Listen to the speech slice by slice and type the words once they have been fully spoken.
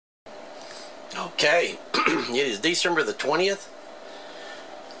Okay, it is December the 20th,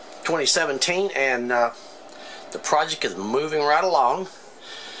 2017, and the project is moving right along.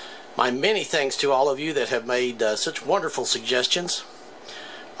 My many thanks to all of you that have made such wonderful suggestions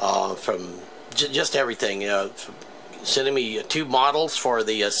from just everything. Sending me 2 models for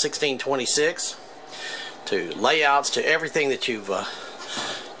the 1626, to layouts, to everything that you've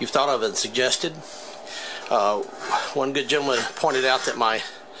thought of and suggested. One good gentleman pointed out that my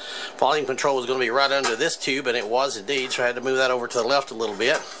volume control was going to be right under this tube, and it was indeed, so I had to move that over to the left a little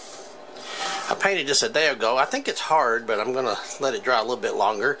bit. I painted this a day ago. I think it's hard, but I'm going to let it dry a little bit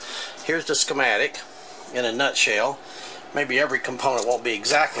longer. Here's the schematic in a nutshell. Maybe every component won't be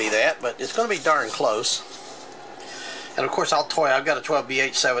exactly that, but it's going to be darn close. And of course I've got a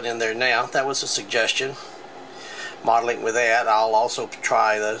 12BH7 in there now. That was a suggestion. Modeling with that. I'll also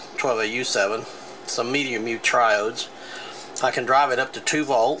try the 12AU7, some medium U triodes. I can drive it up to 2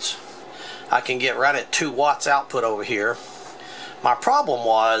 volts. I can get right at 2 watts output over here. My problem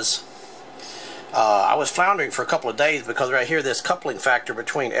was I was floundering for a couple of days because right here, this coupling factor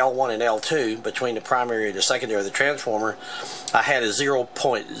between L1 and L2, between the primary and the secondary of the transformer, I had a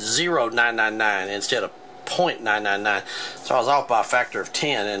 0.0999 instead of 0.999, so I was off by a factor of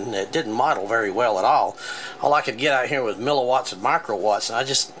 10, and it didn't model very well at all. All I could get out here was milliwatts and microwatts, and I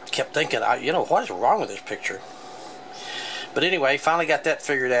just kept thinking, you know, what is wrong with this picture? But anyway, finally got that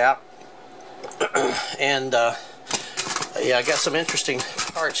figured out. And yeah, I got some interesting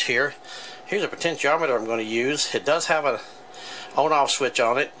parts here. Here's a potentiometer I'm going to use. It does have an on-off switch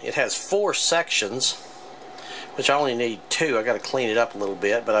on it. It has 4 sections, which I only need 2. I got to clean it up a little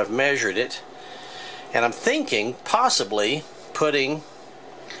bit, but I've measured it. And I'm thinking possibly putting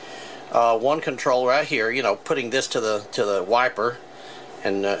one control right here, you know, putting this to the wiper,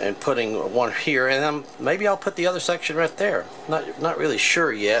 and putting one here, and then maybe I'll put the other section right there. Not really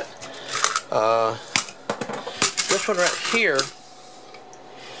sure yet. This one right here,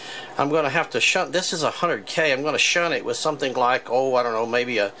 I'm going to have to shunt. This is 100K. I'm going to shunt it with something like, oh, I don't know,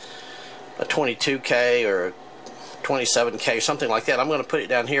 maybe a 22K or a 27K, something like that. I'm going to put it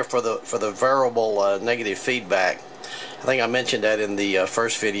down here for the variable negative feedback. I think I mentioned that in the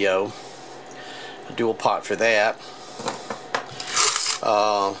first video. A dual pot for that.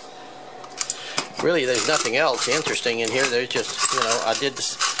 Really, there's nothing else interesting in here. There's just, you know,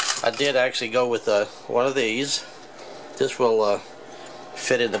 I did actually go with one of these. This will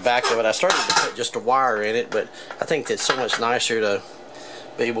fit in the back of it. I started to put just a wire in it, but I think it's so much nicer to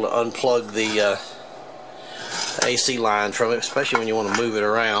be able to unplug the AC line from it, especially when you want to move it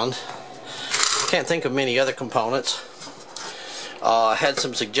around. Can't think of many other components. I had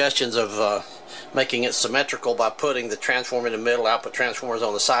some suggestions of making it symmetrical by putting the transformer in the middle, output transformers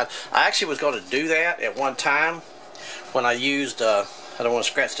on the side. I actually was going to do that at one time when I used, I don't want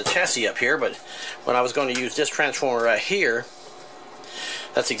to scratch the chassis up here, but when I was going to use this transformer right here,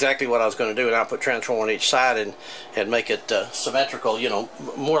 that's exactly what I was going to do, an output transformer on each side, and make it symmetrical, you know,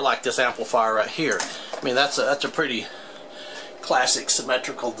 more like this amplifier right here. I mean, that's a pretty classic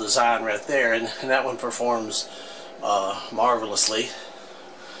symmetrical design right there, and that one performs marvelously.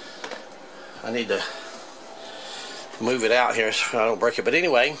 I need to move it out here so I don't break it. But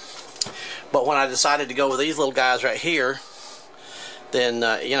anyway, but when I decided to go with these little guys right here, then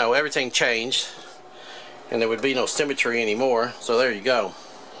you know, everything changed, and there would be no symmetry anymore. So there you go.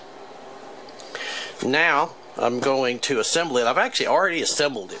 Now I'm going to assemble it. I've actually already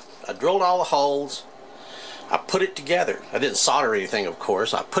assembled it. I drilled all the holes. I put it together. I didn't solder anything, of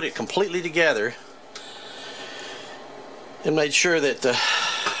course. I put it completely together and made sure that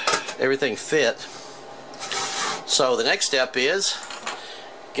everything fit. So the next step is,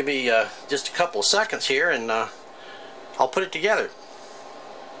 give me just a couple of seconds here, and I'll put it together.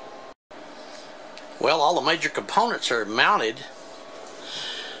 Well, all the major components are mounted.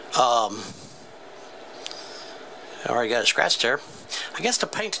 I already got it scratched there. I guess the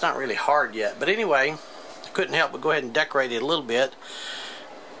paint's not really hard yet, but anyway, I couldn't help but go ahead and decorate it a little bit.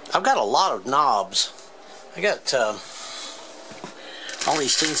 I've got a lot of knobs. I got all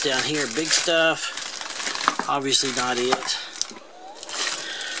these things down here, big stuff, obviously not it.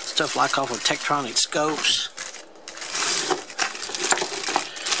 Stuff like off of Tektronix scopes.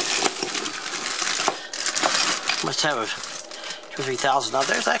 Must have 2,000 or 3,000 of.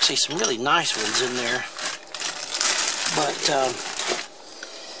 There's actually some really nice ones in there, but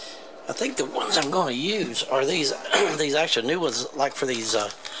I think the ones I'm going to use are these these actual new ones, like for these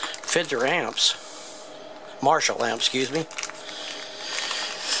Fender amps, Marshall amps, excuse me.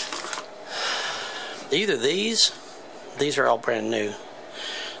 Either these are all brand new.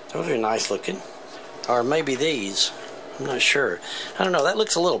 Those are nice looking. Or maybe these. I'm not sure. I don't know. That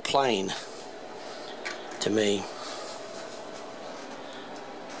looks a little plain. to me.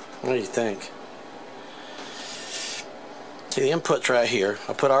 What do you think? See, the input's right here.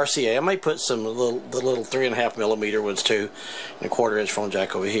 I put RCA. I may put some the little 3.5mm ones too, and a 1/4 inch phone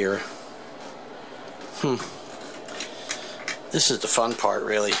jack over here. This is the fun part,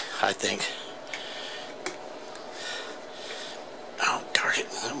 really, I think. Oh, darn it.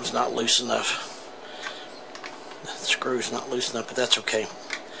 That was not loose enough. The screw's not loose enough, but that's okay.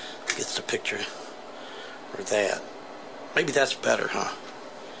 Gets the picture. Or that. Maybe that's better, huh?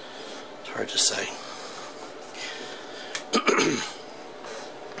 It's hard to say.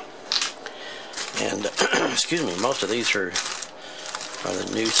 And, excuse me, most of these are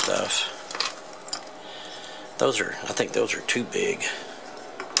the new stuff. I think those are too big.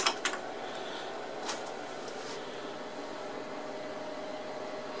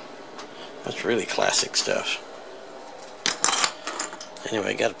 That's really classic stuff.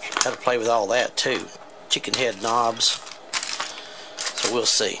 Anyway, got to play with all that too. Chicken head knobs. So we'll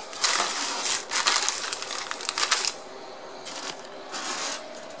see.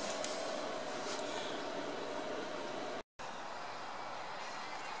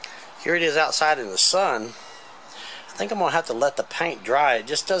 Here it is outside in the sun. I think I'm going to have to let the paint dry. It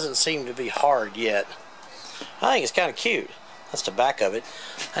just doesn't seem to be hard yet. I think it's kind of cute. That's the back of it.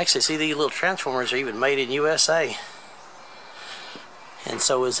 Actually, see, these little transformers are even made in USA. And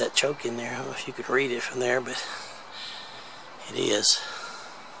so is that choke in there. I don't know if you could read it from there, but it is.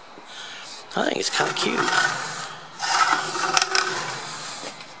 I think it's kind of cute.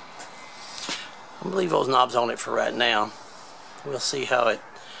 I'll leave those knobs on it for right now. We'll see how it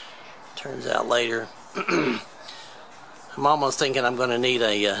turns out later. I'm almost thinking I'm going to need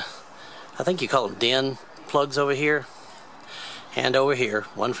I think you call them DIN plugs over here and over here.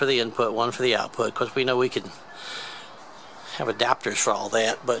 One for the input, one for the output, because we know we can have adapters for all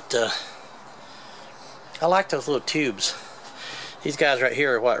that. But I like those little tubes. These guys right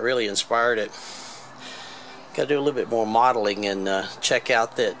here are what really inspired it. Got to do a little bit more modeling and check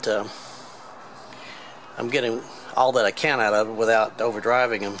out that I'm getting all that I can out of it without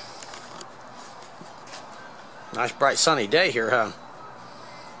overdriving them. Nice bright sunny day here, huh?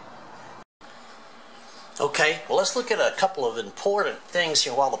 Okay, well, let's look at a couple of important things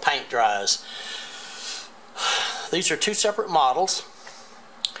here while the paint dries. These are two separate models.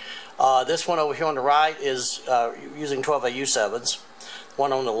 This one over here on the right is using 12AU7s.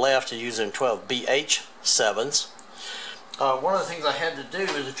 One on the left is using 12BH7s. One of the things I had to do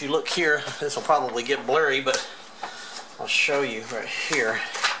is, if you look here, this will probably get blurry, but I'll show you right here.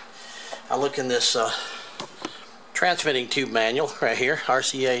 I look in this transmitting tube manual right here,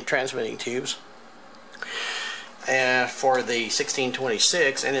 RCA transmitting tubes, and for the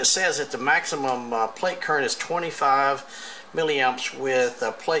 1626, and it says that the maximum plate current is 25 milliamps with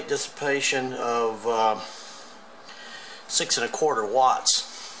a plate dissipation of 6 1/4 watts.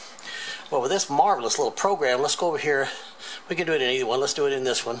 Well, with this marvelous little program, let's go over here. We can do it in either one. Let's do it in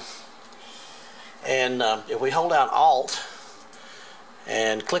this one. And if we hold down Alt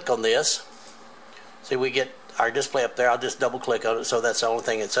and click on this, see, we get our display up there. I'll just double click on it, so that's the only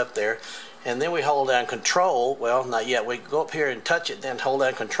thing that's up there. And then we hold down Control. Well, not yet. We go up here and touch it, then hold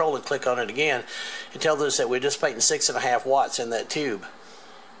down Control and click on it again. It tells us that we're dissipating 6 1/2 watts in that tube.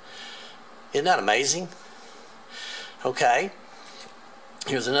 Isn't that amazing? Okay.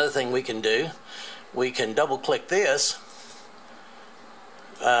 Here's another thing we can do. We can double click this.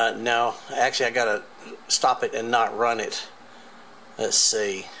 No, actually, I gotta stop it and not run it. Let's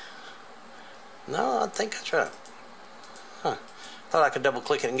see. No, I think that's right. Huh. Thought I could double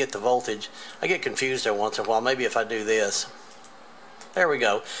click it and get the voltage. I get confused there once in a while. Maybe if I do this. There we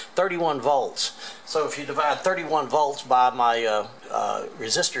go. 31 volts. So if you divide 31 volts by my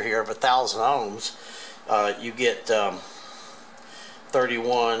resistor here of 1,000 ohms, you get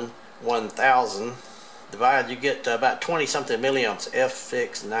 31 1000 divided, you get about 20 something milliamps.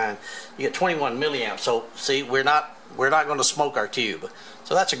 F6 you get 21 milliamps. So see, we're not going to smoke our tube.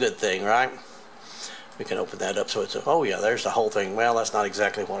 So that's a good thing, right? We can open that up so it's oh yeah, there's the whole thing. Well, that's not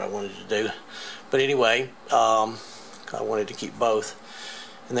exactly what I wanted to do, but anyway, I wanted to keep both.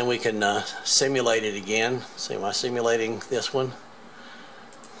 And then we can simulate it again. See, am I simulating this one?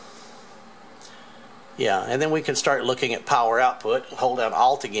 Yeah, and then we can start looking at power output. Hold down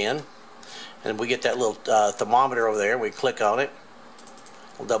Alt again, and we get that little thermometer over there. We click on it.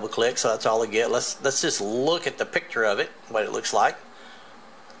 We'll double click, so that's all we get. Let's just look at the picture of it, what it looks like.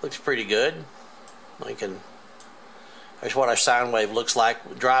 Looks pretty good. There's what our sine wave looks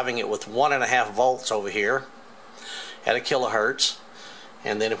like, driving it with 1.5 volts over here at 1 kilohertz.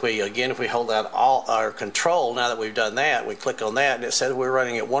 And then if we hold out all our control, now that we've done that, we click on that and it says we're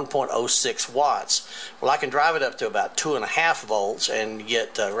running at 1.06 watts. Well, I can drive it up to about 2.5 volts and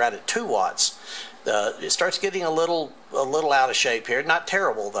get right at 2 watts. It starts getting a little out of shape here. Not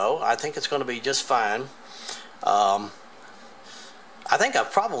terrible though. I think it's going to be just fine. I think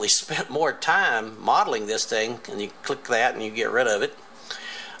I've probably spent more time modeling this thing, and you click that and you get rid of it.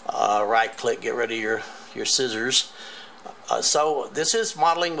 Right click, get rid of your scissors. So this is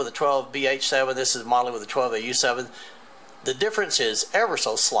modeling with a 12BH7, this is modeling with a 12AU7. The difference is ever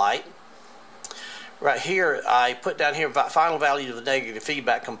so slight. Right here, I put down here final values of the negative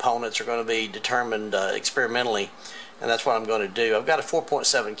feedback components are going to be determined experimentally, and that's what I'm going to do. I've got a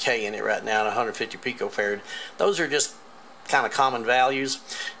 4.7K in it right now and 150 picofarad. Those are just kind of common values.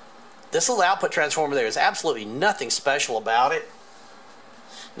 This little output transformer there is absolutely nothing special about it.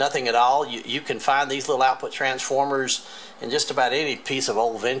 Nothing at all. You can find these little output transformers in just about any piece of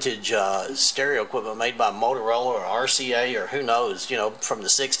old vintage stereo equipment made by Motorola or RCA or who knows, you know, from the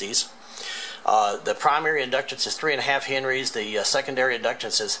 60s. The primary inductance is 3.5 henries. The secondary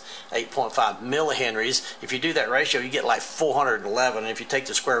inductance is 8.5 millihenries. If you do that ratio, you get like 411. And if you take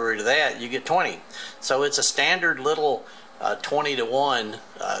the square root of that, you get 20. So it's a standard little 20-to-1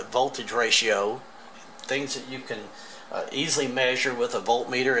 voltage ratio. Things that you can easily measure with a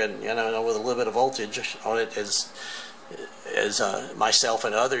voltmeter, and you know, with a little bit of voltage on it, as myself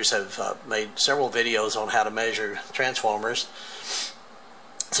and others have made several videos on how to measure transformers.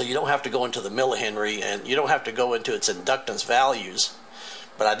 So you don't have to go into the millihenry, and you don't have to go into its inductance values,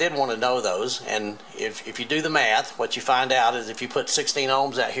 but I did want to know those. And if you do the math, what you find out is if you put 16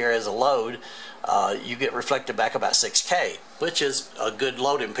 ohms out here as a load, you get reflected back about 6K, which is a good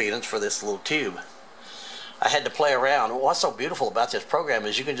load impedance for this little tube. I had to play around. What's so beautiful about this program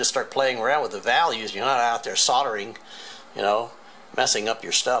is you can just start playing around with the values. You're not out there soldering, you know, messing up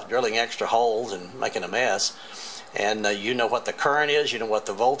your stuff, drilling extra holes and making a mess. And you know what the current is, you know what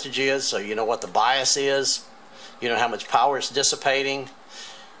the voltage is, so you know what the bias is, you know how much power it's dissipating,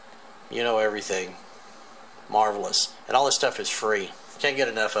 you know everything. Marvelous. And all this stuff is free. Can't get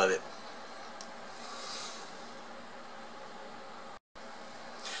enough of it.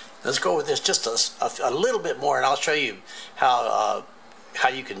 Let's go with this just a little bit more, and I'll show you how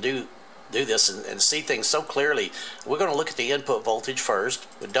you can do this and see things so clearly. We're going to look at the input voltage first.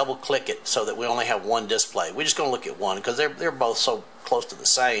 We double click it so that we only have one display. We're just going to look at one because they're both so close to the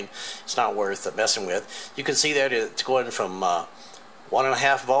same. It's not worth messing with. You can see that it's going from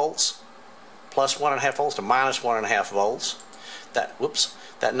 1.5 volts plus 1.5 volts to minus 1.5 volts.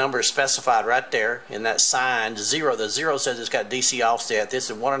 That number is specified right there in that sign, 0. The 0 says it's got DC offset. This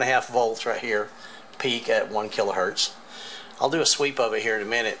is 1.5 volts right here, peak at 1 kilohertz. I'll do a sweep of it here in a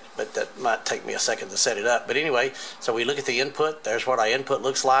minute, but that might take me a second to set it up. But anyway, so we look at the input. There's what our input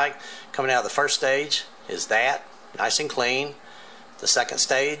looks like. Coming out of the first stage is that, nice and clean. The second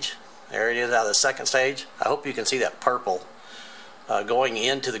stage, there it is out of the second stage. I hope you can see that purple. Going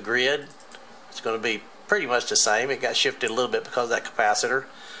into the grid, it's going to be pretty much the same. It got shifted a little bit because of that capacitor.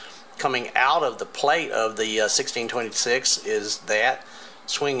 Coming out of the plate of the 1626 is that,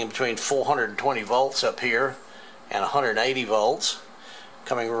 swinging between 420 volts up here and 180 volts.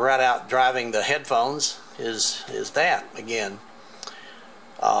 Coming right out driving the headphones is that again.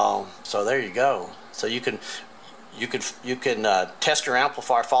 So there you go. So you can test your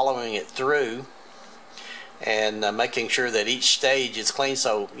amplifier following it through and making sure that each stage is clean.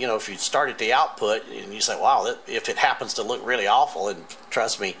 So, you know, if you start at the output and you say, wow, if it happens to look really awful, and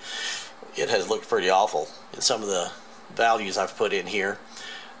trust me, it has looked pretty awful in some of the values I've put in here,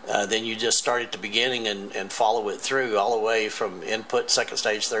 then you just start at the beginning and follow it through all the way from input, second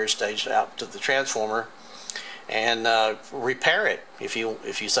stage, third stage, out to the transformer, and repair it. If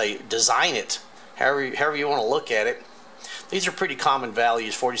you say design it, however you want to look at it. These are pretty common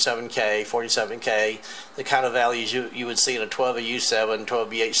values, 47K, 47K, the kind of values you would see in a 12AU7,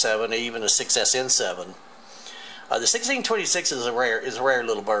 12BH7, even a 6SN7. The 1626 is a rare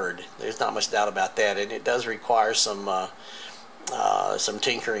little bird. There's not much doubt about that, and it does require some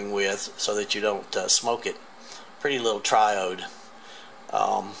tinkering with so that you don't smoke it. Pretty little triode.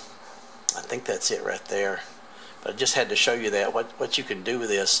 I think that's it right there. But I just had to show you that what you can do with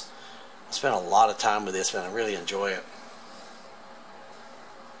this. I spent a lot of time with this, and I really enjoy it.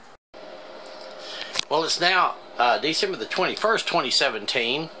 Well, it's now December the 21st,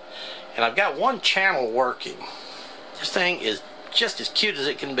 2017, and I've got one channel working. This thing is just as cute as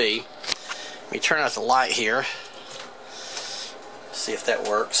it can be. Let me turn out the light here. See if that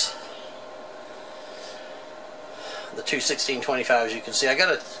works. The two 1625s, you can see. I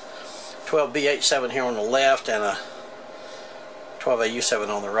got a 12BH7 here on the left and a 12AU7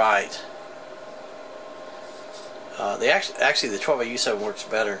 on the right. Actually the 12AU7 works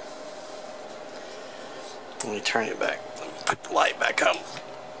better. Let me turn it back. Put the light back on.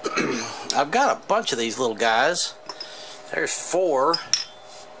 I've got a bunch of these little guys. There's 4,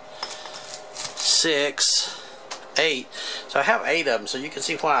 6, 8. So I have 8 of them, so you can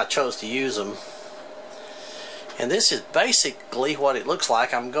see why I chose to use them. And this is basically what it looks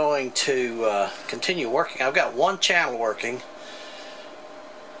like. I'm going to continue working. I've got one channel working,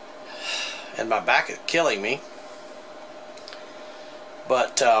 and my back is killing me.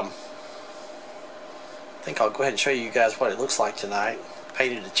 But I think I'll go ahead and show you guys what it looks like tonight.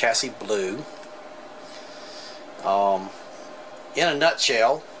 Painted the chassis blue. In a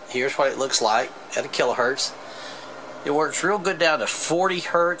nutshell, here's what it looks like at a kilohertz. It works real good down to 40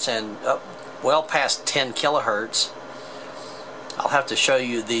 hertz and up well past 10 kilohertz. I'll have to show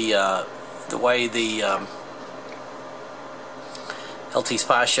you the way the LT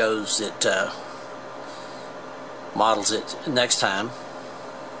Spy shows it, models it next time.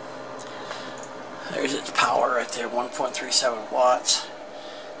 There's its power right there, 1.37 watts.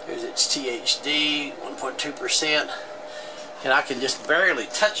 There's its THD, 1.2%. And I can just barely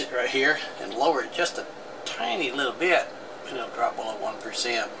touch it right here and lower it just a tiny little bit, and it'll drop below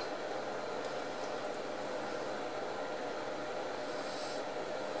 1%.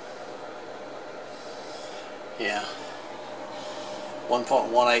 Yeah,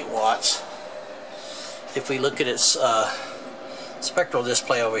 1.18 watts. If we look at its spectral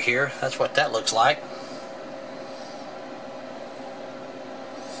display over here, that's what that looks like.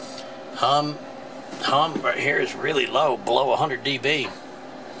 Hum right here is really low, below 100 dB.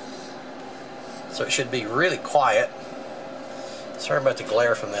 So it should be really quiet. Sorry about the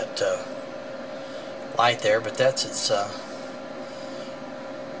glare from that light there, but that's its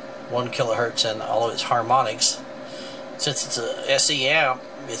 1 kilohertz and all of its harmonics. Since it's a SE amp,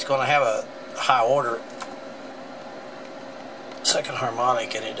 it's going to have a high order second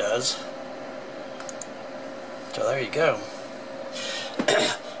harmonic, and it does. So there you go.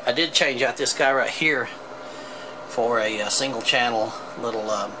 I did change out this guy right here for a single channel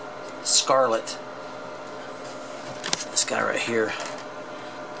little Scarlet. This guy right here,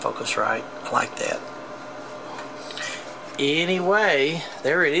 Focusrite. I like that. Anyway,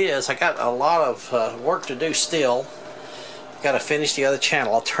 there it is. I got a lot of work to do still. Got to finish the other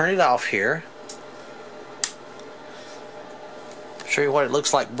channel. I'll turn it off here. Show you what it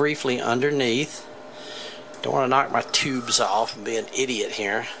looks like briefly underneath. Don't want to knock my tubes off and be an idiot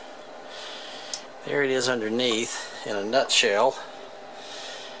here. There it is underneath in a nutshell.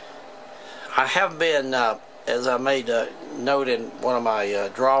 I have been, as I made a note in one of my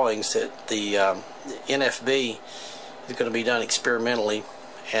drawings, that the NFB is going to be done experimentally,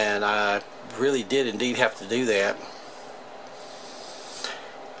 and I really did indeed have to do that.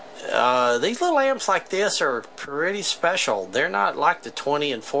 These little amps like this are pretty special. They're not like the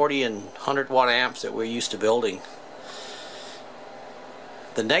 20 and 40 and 100 watt amps that we're used to building.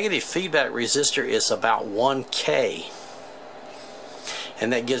 The negative feedback resistor is about 1K,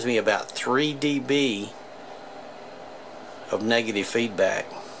 and that gives me about 3 dB of negative feedback.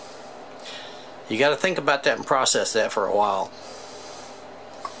 You got to think about that and process that for a while.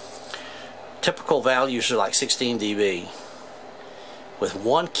 Typical values are like 16 dB. With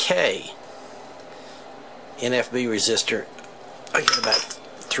 1K NFB resistor, I get about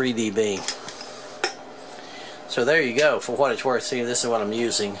 3 dB. So there you go, for what it's worth. See, this is what I'm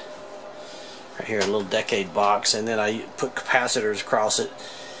using right here, a little Decade box, and then I put capacitors across it.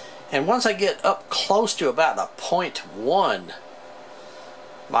 And once I get up close to about a 0.1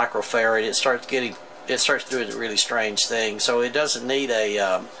 microfarad, it starts doing a really strange thing. So it doesn't need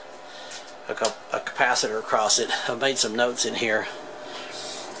a capacitor across it. I've made some notes in here.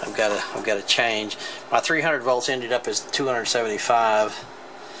 I've got to change. My 300 volts ended up as 275.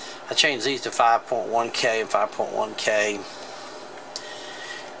 I changed these to 5.1K and 5.1K.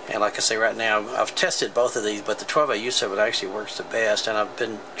 And like I say, right now I've tested both of these, but the 12AU7 actually works the best, and I've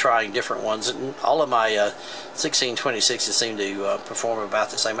been trying different ones, and all of my 1626s seem to perform about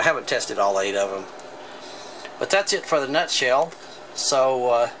the same. I haven't tested all 8 of them. But that's it for the nutshell.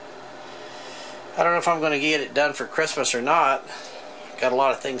 So I don't know if I'm going to get it done for Christmas or not. Got a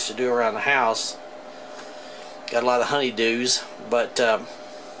lot of things to do around the house. Got a lot of honeydews, but I'll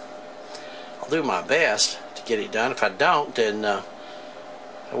do my best to get it done. If I don't, then I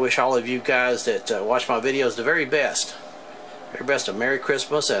wish all of you guys that watch my videos the very best. Very best of Merry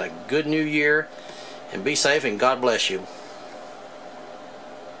Christmas and a good New Year. And be safe, and God bless you.